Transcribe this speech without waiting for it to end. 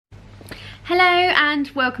Hello and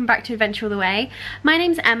welcome back to Adventure All the Way. My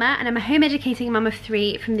name's Emma and I'm a home educating mum of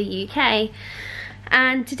 3 from the UK.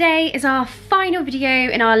 And today is our final video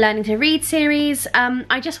in our Learning to Read series.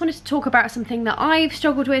 I just wanted to talk about something that I've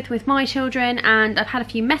struggled with my children, and I've had a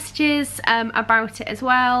few messages about it as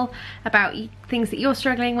well, about things that you're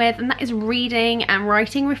struggling with, and that is reading and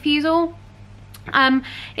writing refusal.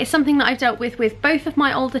 It's something that I've dealt with both of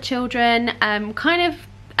my older children,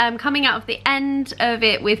 coming out of the end of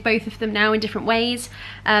it with both of them now in different ways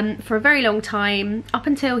for a very long time, up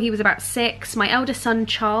until he was about 6. My eldest son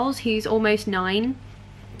Charles, who's almost 9,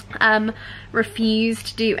 refused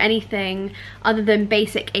to do anything other than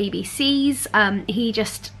basic ABCs. He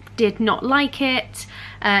just did not like it.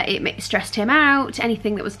 It stressed him out.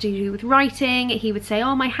 Anything that was to do with writing, he would say,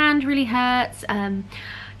 oh, my hand really hurts,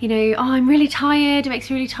 you know, oh, I'm really tired, it makes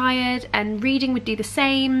me really tired. And reading would do the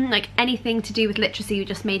same. Like anything to do with literacy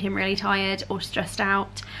just made him really tired or stressed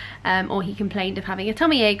out, or he complained of having a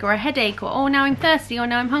tummy ache or a headache, or oh, now I'm thirsty, or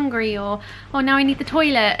now I'm hungry, or oh, now I need the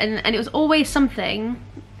toilet. And it was always something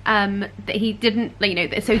that he didn't, you know,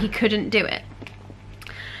 so he couldn't do it.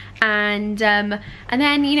 And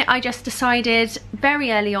then, you know, I just decided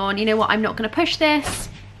very early on, you know what, I'm not going to push this.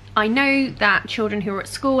 I know that children who are at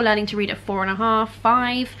school learning to read at 4.5,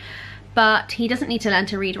 5, but he doesn't need to learn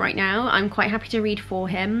to read right now. I'm quite happy to read for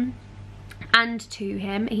him and to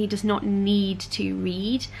him. He does not need to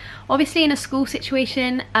read. Obviously in a school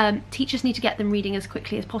situation, teachers need to get them reading as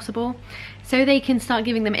quickly as possible so they can start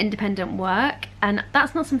giving them independent work, and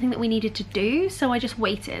that's not something that we needed to do, so I just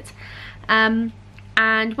waited.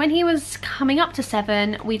 And when he was coming up to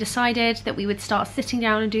 7, we decided that we would start sitting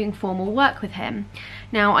down and doing formal work with him.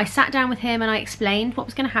 Now, I sat down with him and I explained what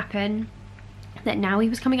was going to happen, that now he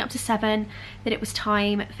was coming up to 7, that it was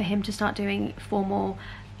time for him to start doing formal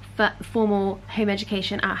home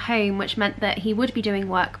education at home, which meant that he would be doing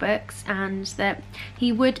workbooks and that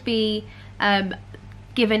he would be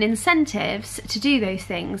given incentives to do those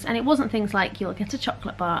things. And it wasn't things like you'll get a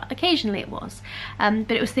chocolate bar. Occasionally it was,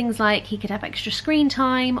 but it was things like he could have extra screen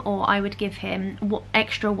time, or I would give him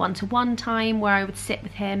extra one-to-one time where I would sit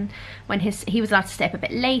with him when he was allowed to stay up a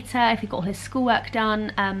bit later if he got all his schoolwork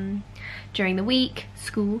done during the week,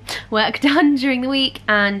 during the week,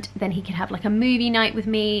 and then he could have like a movie night with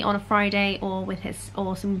me on a Friday, or with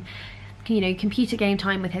some, you know, computer game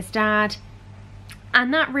time with his dad.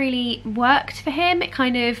 And that really worked for him. It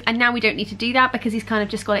kind of, and now we don't need to do that because he's kind of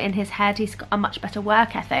just got it in his head. He's got a much better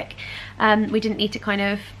work ethic. We didn't need to kind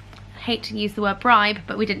of, hate to use the word bribe,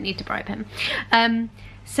 but we didn't need to bribe him.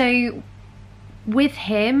 So with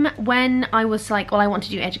him, when I was like, well, I want to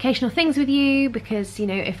do educational things with you, because, you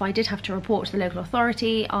know, if I did have to report to the local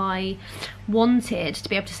authority, I wanted to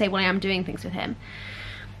be able to say, well, I am doing things with him.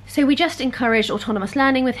 So we just encouraged autonomous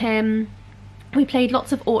learning with him. We played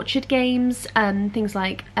lots of orchard games, things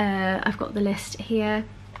like, I've got the list here,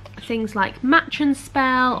 things like Match and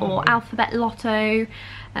Spell or Alphabet Lotto.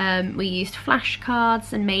 We used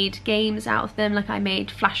flashcards and made games out of them, like I made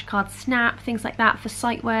flashcard Snap, things like that for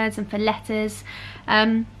sight words and for letters.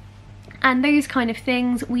 And those kind of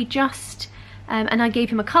things, we just, and I gave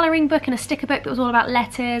him a colouring book and a sticker book that was all about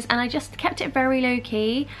letters, and I just kept it very low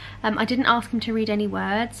key. I didn't ask him to read any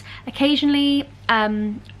words. Occasionally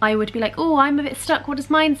I would be like, oh, I'm a bit stuck, what does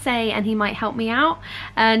mine say? And he might help me out,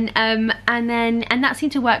 and that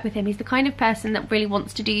seemed to work with him. He's the kind of person that really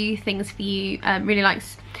wants to do things for you, really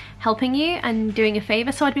likes helping you and doing a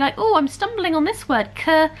favour. So I'd be like, oh, I'm stumbling on this word,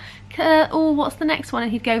 oh, what's the next one?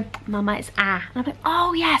 And he'd go, Mama, it's ah. And I'm like,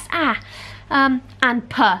 oh yes, ah. And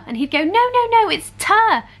puh, and he'd go, no, it's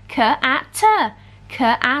tur, cat.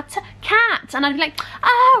 And I'd be like,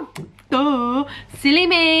 oh, silly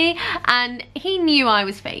me. And he knew I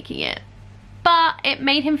was faking it, but it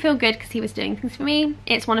made him feel good because he was doing things for me.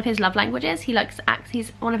 It's one of his love languages.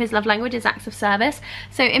 One of his love languages, acts of service.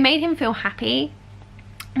 So it made him feel happy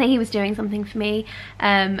that he was doing something for me,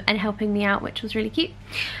 and helping me out, which was really cute.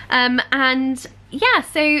 And yeah,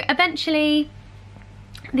 so eventually,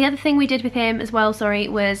 the other thing we did with him as well,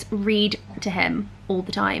 was read to him all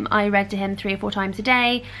the time. I read to him 3 or 4 times a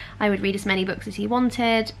day. I would read as many books as he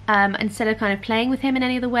wanted, instead of kind of playing with him in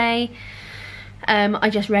any other way. I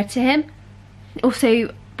just read to him.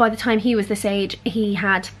 Also, by the time he was this age, he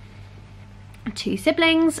had 2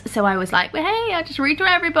 siblings, so I was like, well, hey, I just read to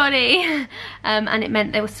everybody. And it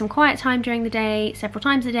meant there was some quiet time during the day, several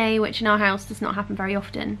times a day, which in our house does not happen very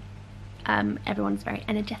often. Everyone's very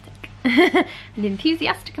energetic and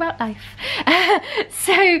enthusiastic about life.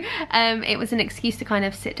 So it was an excuse to kind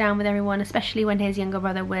of sit down with everyone, especially when his younger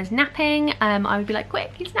brother was napping. I would be like,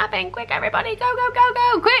 quick, he's napping, quick everybody, go,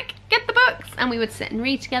 quick, get the books. And we would sit and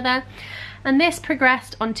read together. And this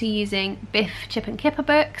progressed onto using Biff, Chip and Kipper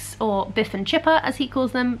books, or Biff and Chipper as he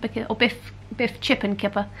calls them, because, or Biff, Chip and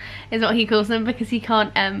Kipper is what he calls them, because he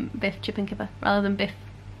can't Biff, Chip and Kipper rather than Biff.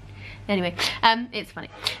 Anyway, it's funny.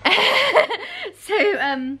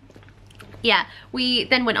 So yeah, we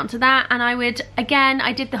then went on to that, and I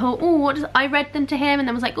did the whole, oh, what does, I read them to him and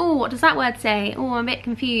then was like, oh, what does that word say? Oh, I'm a bit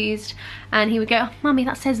confused. And he would go, oh, Mummy,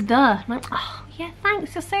 that says the. I'm like, oh yeah,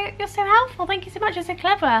 thanks, you're so helpful, thank you so much, you're so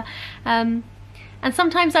clever. And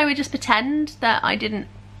sometimes I would just pretend that I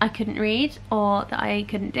couldn't read, or that I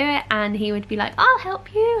couldn't do it, and he would be like, I'll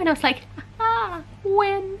help you, and I was like, ah,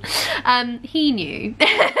 when? He knew.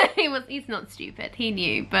 He's not stupid, he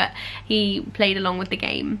knew, but he played along with the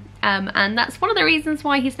game. And that's one of the reasons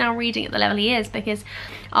why he's now reading at the level he is, because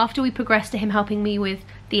after we progressed to him helping me with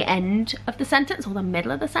the end of the sentence, or the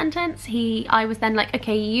middle of the sentence, I was then like,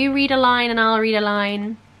 okay, you read a line and I'll read a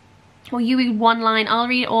line, or you read one line, I'll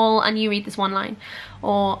read it all, and you read this one line.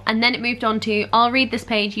 And then it moved on to, I'll read this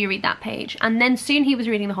page, you read that page. And then soon he was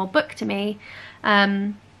reading the whole book to me.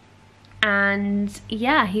 And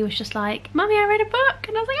yeah, he was just like, Mummy, I read a book.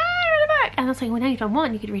 And I was like, oh, I read a book. And I was like, well, now you've done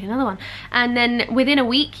one, you could read another one. And then within a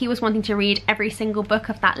week, he was wanting to read every single book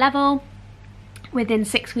of that level. Within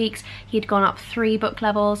 6 weeks, he'd gone up 3 book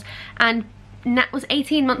levels. And that was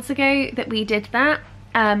 18 months ago that we did that.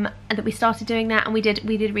 And that we started doing that, and we did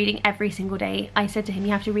reading every single day. I said to him,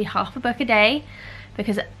 you have to read half a book a day,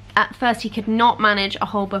 because at first he could not manage a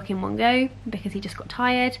whole book in one go because he just got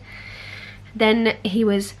tired. Then he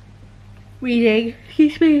was reading,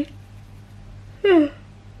 excuse me,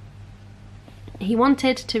 he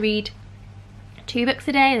wanted to read 2 books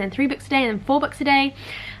a day, and then 3 books a day, and then 4 books a day,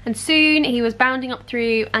 and soon he was bounding up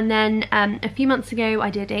through. And then a few months ago I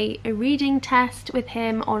did a reading test with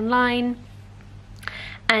him online,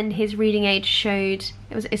 and his reading age showed,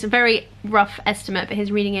 it's a very rough estimate, but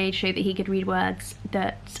his reading age showed that he could read words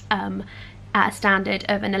that at a standard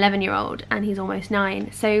of an 11-year-old, and he's almost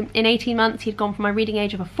 9. So in 18 months he'd gone from a reading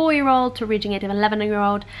age of a 4-year-old to a reading age of an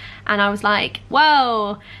 11-year-old, and I was like,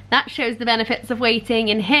 whoa, that shows the benefits of waiting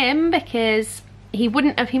in him, because he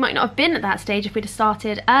might not have been at that stage if we'd have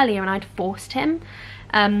started earlier and I'd forced him.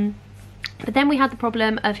 But then we had the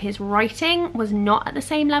problem of his writing was not at the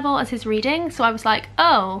same level as his reading, so I was like,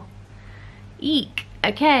 oh, eek,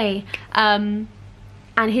 okay. And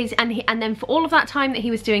then for all of that time that he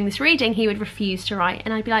was doing this reading, he would refuse to write,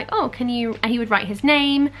 and I'd be like, oh, can you? And he would write his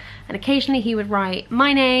name, and occasionally he would write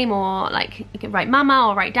my name, or like he could write Mama,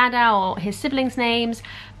 or write Dada, or his siblings' names,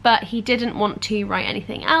 but he didn't want to write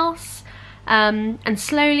anything else. And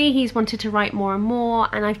slowly he's wanted to write more and more,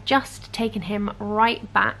 and I've just taken him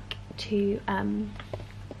right back to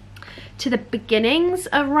the beginnings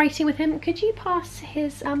of writing with him. Could you pass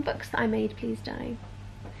his books that I made, please, Danny?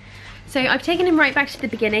 So I've taken him right back to the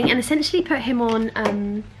beginning and essentially put him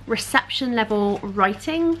on reception level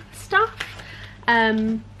writing stuff,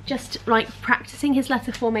 just like practicing his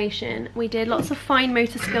letter formation. We did lots of fine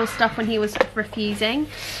motor skill stuff when he was refusing,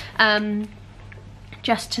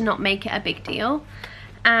 just to not make it a big deal,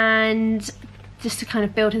 and just to kind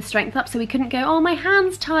of build his strength up, so he couldn't go, oh, my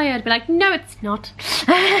hand's tired, be like, no, it's not.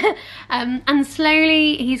 And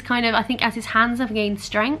slowly he's kind of, I think as his hands have gained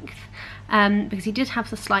strength, because he did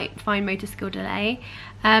have a slight fine motor skill delay,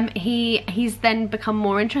 he's then become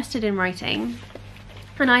more interested in writing.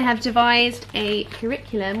 And I have devised a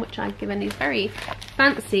curriculum, which I've given these very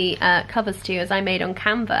fancy covers to, as I made on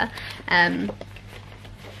Canva.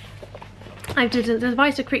 I've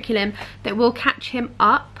devised a curriculum that will catch him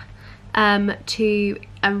up to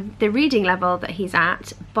the reading level that he's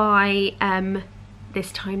at by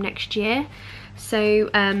this time next year. So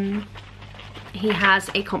he has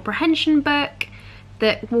a comprehension book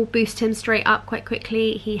that will boost him straight up quite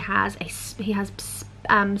quickly. He has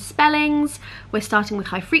spellings. We're starting with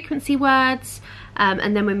high frequency words,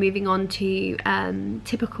 and then we're moving on to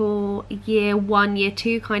typical year 1, year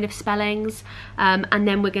 2 kind of spellings, and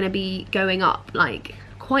then we're going to be going up like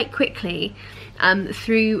quite quickly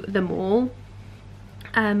through them all,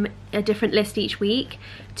 a different list each week,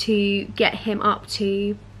 to get him up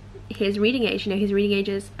to his reading age. You know, his reading age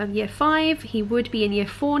is of year 5. He would be in year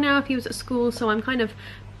 4 now if he was at school, so I'm kind of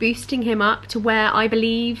boosting him up to where I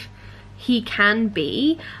believe he can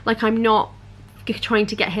be. Like, I'm not trying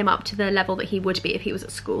to get him up to the level that he would be if he was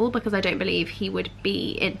at school, because I don't believe he would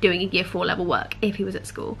be doing a year 4 level work if he was at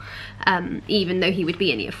school. Even though he would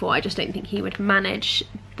be in year 4, I just don't think he would manage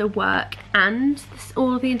the work and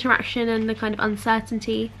all of the interaction and the kind of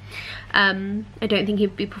uncertainty. I don't think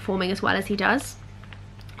he'd be performing as well as he does.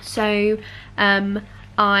 So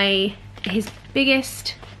his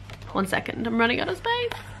biggest, one second, I'm running out of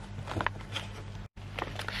space.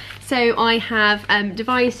 So I have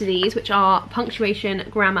devised these, which are punctuation,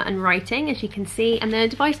 grammar and writing, as you can see, and they're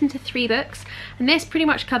divided into 3 books, and this pretty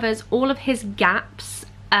much covers all of his gaps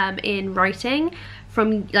in writing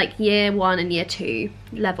from like year 1 and year 2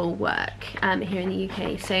 level work here in the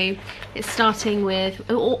UK. So it's starting with,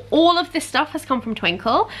 all of this stuff has come from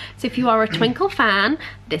Twinkle, so if you are a Twinkle fan,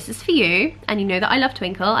 this is for you, and you know that I love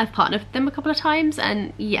Twinkle. I've partnered with them a couple of times,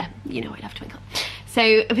 and yeah, you know I love Twinkle.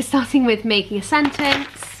 So we're starting with making a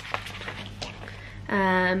sentence,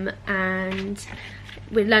 and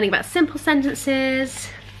we're learning about simple sentences,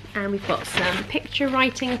 and we've got some picture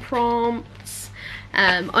writing prompts.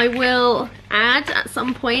 I will add at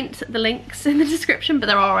some point the links in the description, but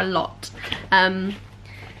there are a lot.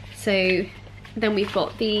 So then we've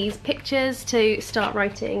got these pictures to start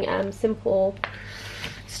writing simple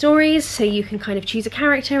stories, so you can kind of choose a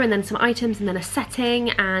character and then some items and then a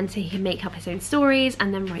setting, and so he can make up his own stories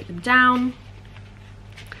and then write them down.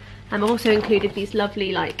 I've also included these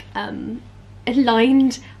lovely like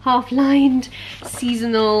lined, half-lined,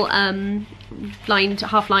 seasonal lined,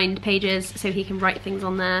 half-lined pages, so he can write things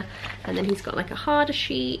on there. And then he's got like a harder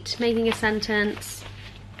sheet, making a sentence.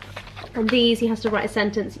 And these, he has to write a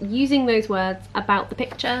sentence using those words about the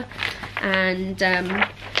picture. And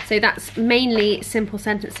so that's mainly simple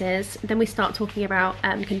sentences. Then we start talking about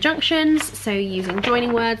conjunctions, so using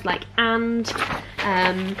joining words like and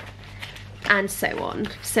so on.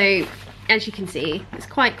 So as you can see, it's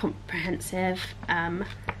quite comprehensive.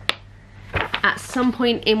 At some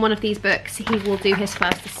point in one of these books, he will do his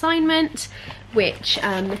first assignment, which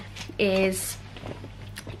is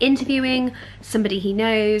interviewing somebody he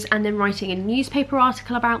knows and then writing a newspaper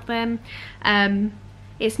article about them.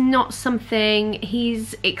 It's not something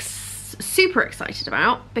he's super excited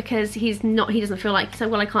about, because he doesn't feel like, so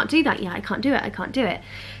well, I can't do that, yeah, I can't do it.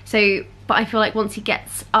 So, but I feel like once he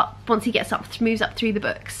moves up through the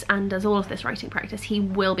books and does all of this writing practice, he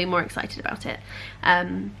will be more excited about it.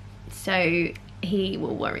 So he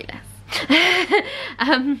will worry less.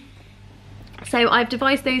 So I've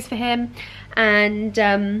devised those for him, and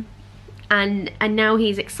now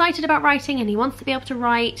he's excited about writing and he wants to be able to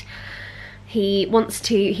write.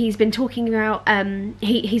 He's been talking about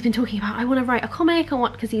he's been talking about, I want to write a comic,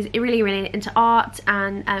 because he's really into art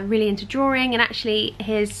and really into drawing, and actually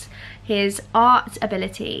his art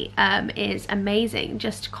ability is amazing,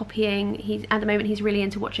 just copying. At the moment he's really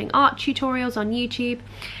into watching art tutorials on YouTube,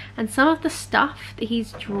 and some of the stuff that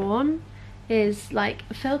he's drawn is like,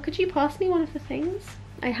 Phil, could you pass me one of the things?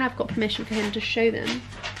 I have got permission for him to show them.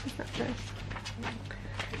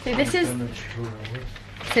 So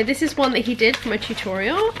this is one that he did from a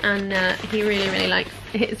tutorial, and he really likes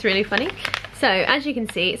it. It's really funny. So as you can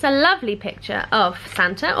see, it's a lovely picture of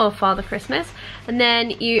Santa or Father Christmas, and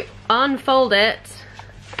then you unfold it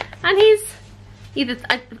and he's either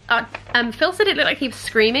Phil said it looked like he was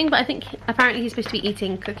screaming, but I think apparently he's supposed to be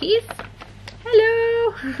eating cookies.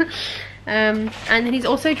 Hello. And then he's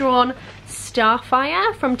also drawn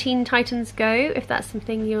Starfire from Teen Titans Go, if that's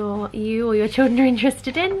something you or your children are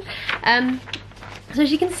interested in. So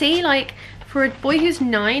as you can see, like, for a boy who's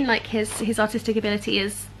 9, like his artistic ability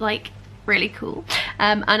is like really cool,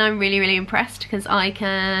 and I'm really impressed, because I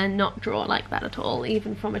cannot draw like that at all,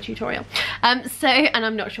 even from a tutorial. And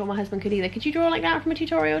I'm not sure my husband could either. Could you draw like that from a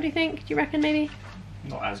tutorial, do you think? Do you reckon maybe?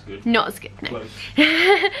 Not as good. Not as good, no.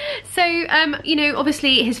 So, you know,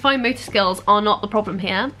 obviously his fine motor skills are not the problem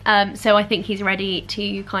here, so I think he's ready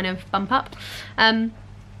to kind of bump up.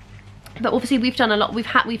 But obviously we've done a lot.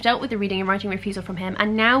 We've dealt with the reading and writing refusal from him,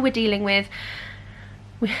 and now we're dealing with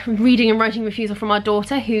reading and writing refusal from our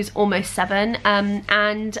daughter, who's almost 7,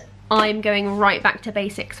 and I'm going right back to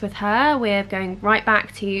basics with her. We're going right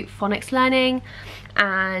back to phonics learning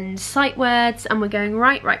and sight words, and we're going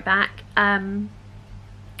right back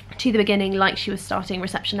to the beginning, like she was starting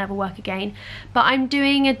reception level work again. But I'm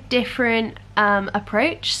doing a different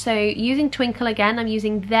approach. So using Twinkle again, I'm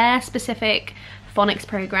using their specific phonics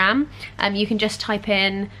program. You can just type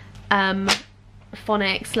in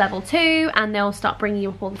phonics level 2 and they'll start bringing you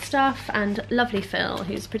up all the stuff. And lovely Phil,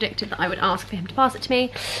 who's predicted that I would ask for him to pass it to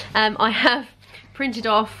me, I have printed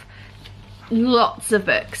off lots of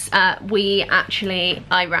books. I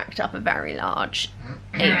racked up a very large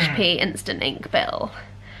HP instant ink bill,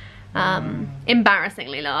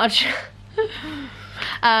 embarrassingly large.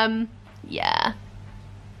 Yeah,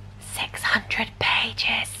 600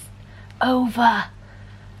 pages over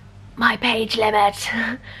my page limit.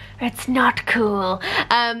 It's not cool.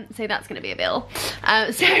 So that's gonna be a bill.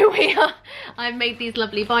 I've made these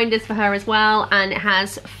lovely binders for her as well, and it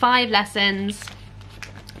has 5 lessons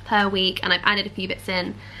per week, and I've added a few bits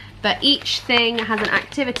in, but each thing has an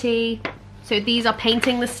activity. So these are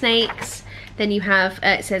painting the snakes. Then you have,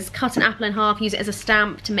 it says cut an apple in half, use it as a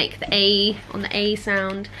stamp to make the A on the A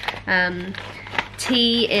sound.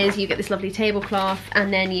 T is you get this lovely tablecloth,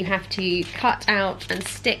 and then you have to cut out and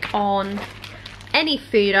stick on any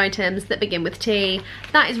food items that begin with T.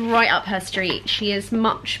 That is right up her street. She is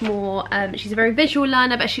much more, she's a very visual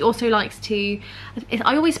learner, but she also likes to,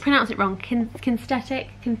 I always pronounce it wrong, kinesthetic,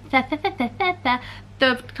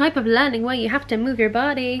 the type of learning where you have to move your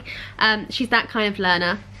body. She's that kind of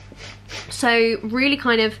learner. So really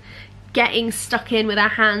kind of getting stuck in with her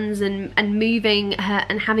hands and moving her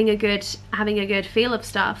and having a good feel of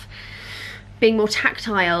stuff, being more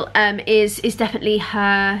tactile, is definitely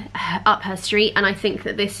up her street. And I think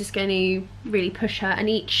that this is going to really push her. And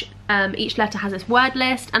each letter has its word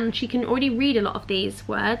list, and she can already read a lot of these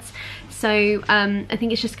words. So I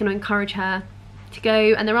think it's just going to encourage her to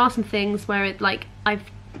go. And there are some things where I've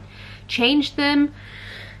changed the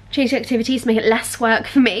activities to make it less work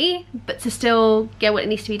for me, but to still get what it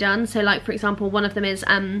needs to be done. So like, for example, one of them is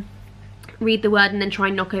read the word and then try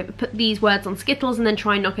and put these words on Skittles and then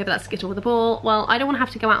try and knock over that Skittle with a ball. Well, I don't want to have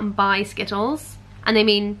to go out and buy Skittles, and they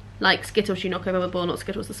mean like Skittles you knock over with a ball, not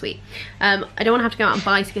Skittles the sweet. I don't want to have to go out and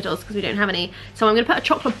buy Skittles because we don't have any. So I'm going to put a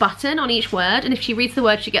chocolate button on each word, and if she reads the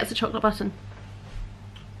word, she gets a chocolate button.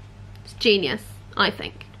 It's genius, I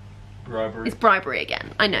think. Bribery. It's bribery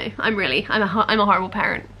again. I know. I'm a horrible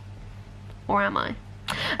parent. Or am I?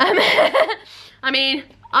 I mean,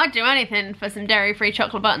 I'd do anything for some dairy-free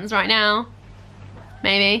chocolate buttons right now.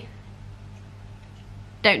 Maybe.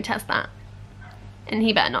 Don't test that. And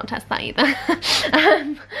he better not test that either.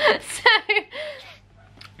 So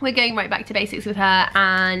we're going right back to basics with her,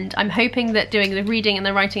 and I'm hoping that doing the reading and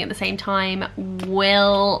the writing at the same time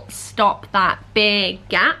will stop that big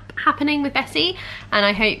gap happening with Bessie. And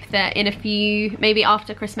I hope that in a few, maybe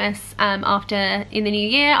after Christmas, in the new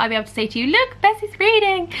year, I'll be able to say to you, look, Bessie's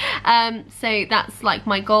reading. So that's like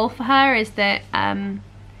my goal for her, is that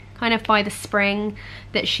kind of by the spring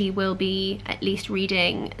that she will be at least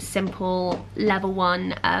reading simple level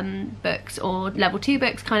 1 books, or level 2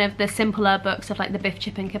 books, kind of the simpler books of like the Biff,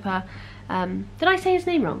 Chip and Kipper. Did I say his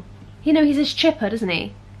name wrong? You know, he's his Chipper, doesn't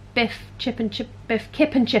he? Biff, Chip and Chip, Biff,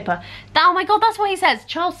 Kip and Chipper. Oh my god, that's what he says.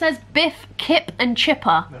 Charles says Biff, Kip and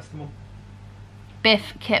Chipper. That's the one.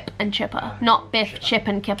 Biff, Kip and Chipper. Not Biff, Chip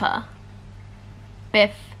and Kipper.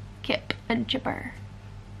 Biff, Kip and Chipper.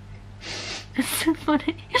 It's so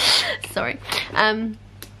funny. Sorry.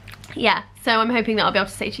 Yeah, so I'm hoping that I'll be able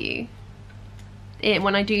to say to you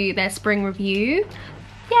when I do their spring review,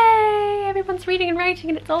 yay, everyone's reading and writing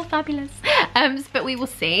and it's all fabulous. But we will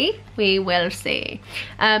see. We will see.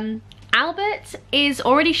 Albert is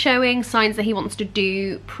already showing signs that he wants to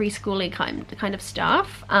do preschool-y kind of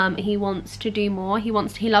stuff. He wants to do more. He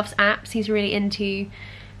loves apps. He's really into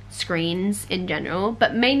screens in general,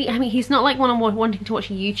 but mainly, I mean, he's not like wanting to watch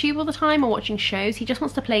YouTube all the time or watching shows. He just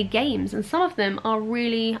wants to play games, and some of them are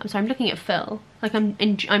really, I'm sorry, I'm looking at Phil, like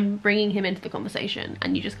I'm bringing him into the conversation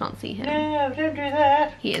and you just can't see him. No, don't do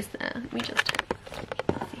that. He is there. Let me just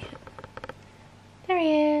see him. There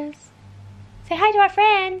he is. Say hi to our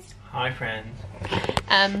friends. Hi, friends.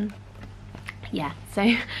 Yeah,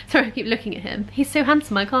 so sorry, I keep looking at him. He's so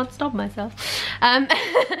handsome, I can't stop myself.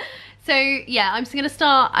 So yeah, I'm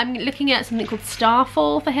looking at something called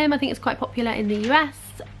Starfall for him. I think it's quite popular in the US,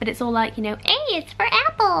 but it's all like, you know, A, it's for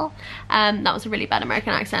Apple. That was a really bad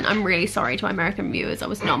American accent. I'm really sorry to my American viewers. I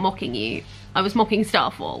was not mocking you. I was mocking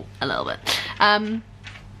Starfall a little bit. And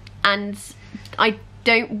I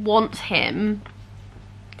don't want him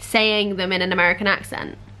saying them in an American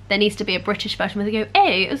accent. There needs to be a British version where they go,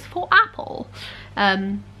 A is for Apple.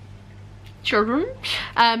 Children.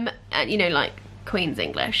 And you know, like Queen's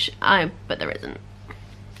English, but there isn't,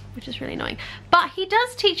 which is really annoying. But he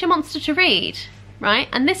does teach a monster to read, right?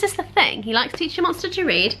 And this is the thing, he likes to teach a monster to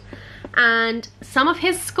read, and some of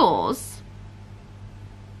his scores,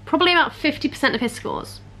 probably about 50% of his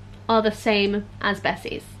scores, are the same as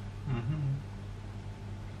Bessie's.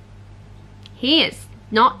 He is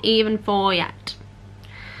not even 4 yet.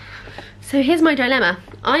 So here's my dilemma.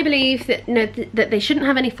 I believe that that they shouldn't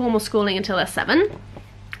have any formal schooling until they're 7.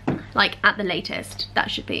 Like at the latest, that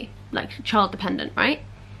should be like child dependent, right?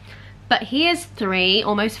 But he is 3,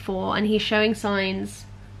 almost 4, and he's showing signs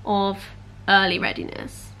of early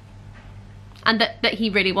readiness, and that he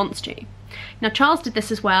really wants to. Now Charles did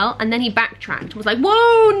this as well, and then he backtracked, was like,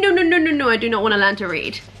 whoa, no, I do not want to learn to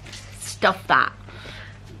read. Stuff that.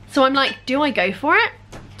 So I'm like, do I go for it?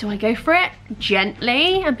 Do I go for it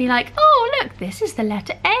gently and be like, oh look, this is the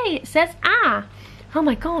letter A, it says ah. Oh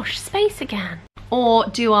my gosh, space again. Or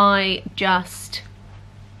do I just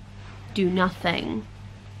do nothing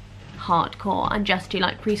hardcore and just do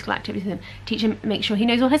like preschool activities with him. Teach him, make sure he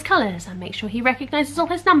knows all his colours, and make sure he recognises all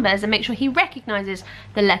his numbers, and make sure he recognises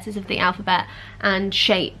the letters of the alphabet and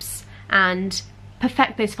shapes, and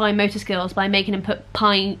perfect those fine motor skills by making him put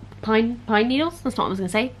pine needles, that's not what I was going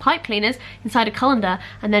to say, pipe cleaners inside a colander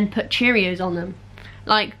and then put Cheerios on them.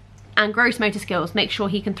 Like, and gross motor skills, make sure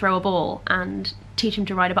he can throw a ball and teach him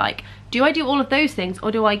to ride a bike. Do I do all of those things,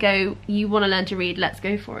 or do I go, you want to learn to read, let's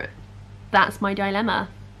go for it? That's my dilemma.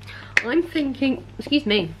 I'm thinking, excuse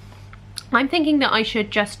me, I'm thinking that I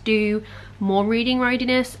should just do more reading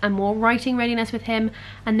readiness and more writing readiness with him,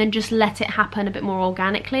 and then just let it happen a bit more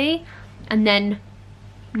organically, and then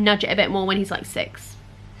nudge it a bit more when he's like 6.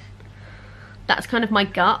 That's kind of my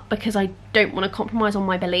gut, because I don't want to compromise on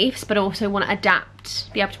my beliefs, but also want to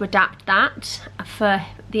adapt, be able to adapt that for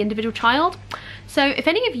the individual child. So if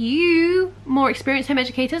any of you more experienced home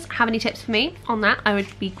educators have any tips for me on that, I would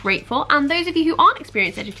be grateful. And those of you who aren't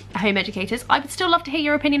experienced home educators, I would still love to hear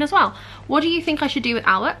your opinion as well. What do you think I should do with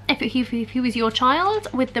Albert if he was your child,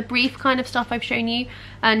 with the brief kind of stuff I've shown you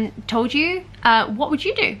and told you? What would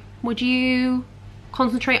you do? Would you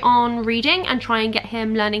concentrate on reading and try and get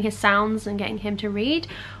him learning his sounds and getting him to read,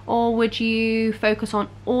 or would you focus on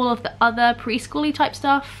all of the other preschooly type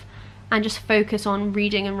stuff and just focus on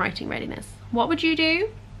reading and writing readiness? What would you do?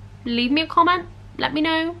 Leave me a comment, let me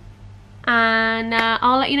know, and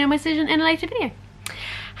I'll let you know my decision in a later video.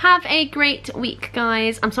 Have a great week,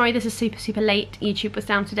 guys. I'm sorry this is super late. YouTube was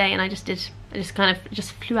down today and I just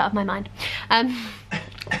flew out of my mind.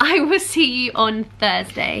 I will see you on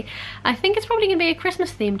Thursday. I think it's probably gonna be a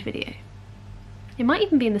Christmas themed video. It might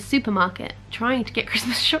even be in the supermarket trying to get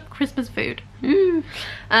Christmas food.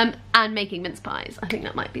 And making mince pies. I think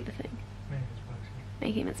that might be the thing.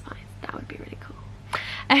 Making mince pies. That would be really cool.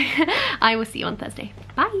 I will see you on Thursday.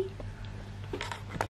 Bye.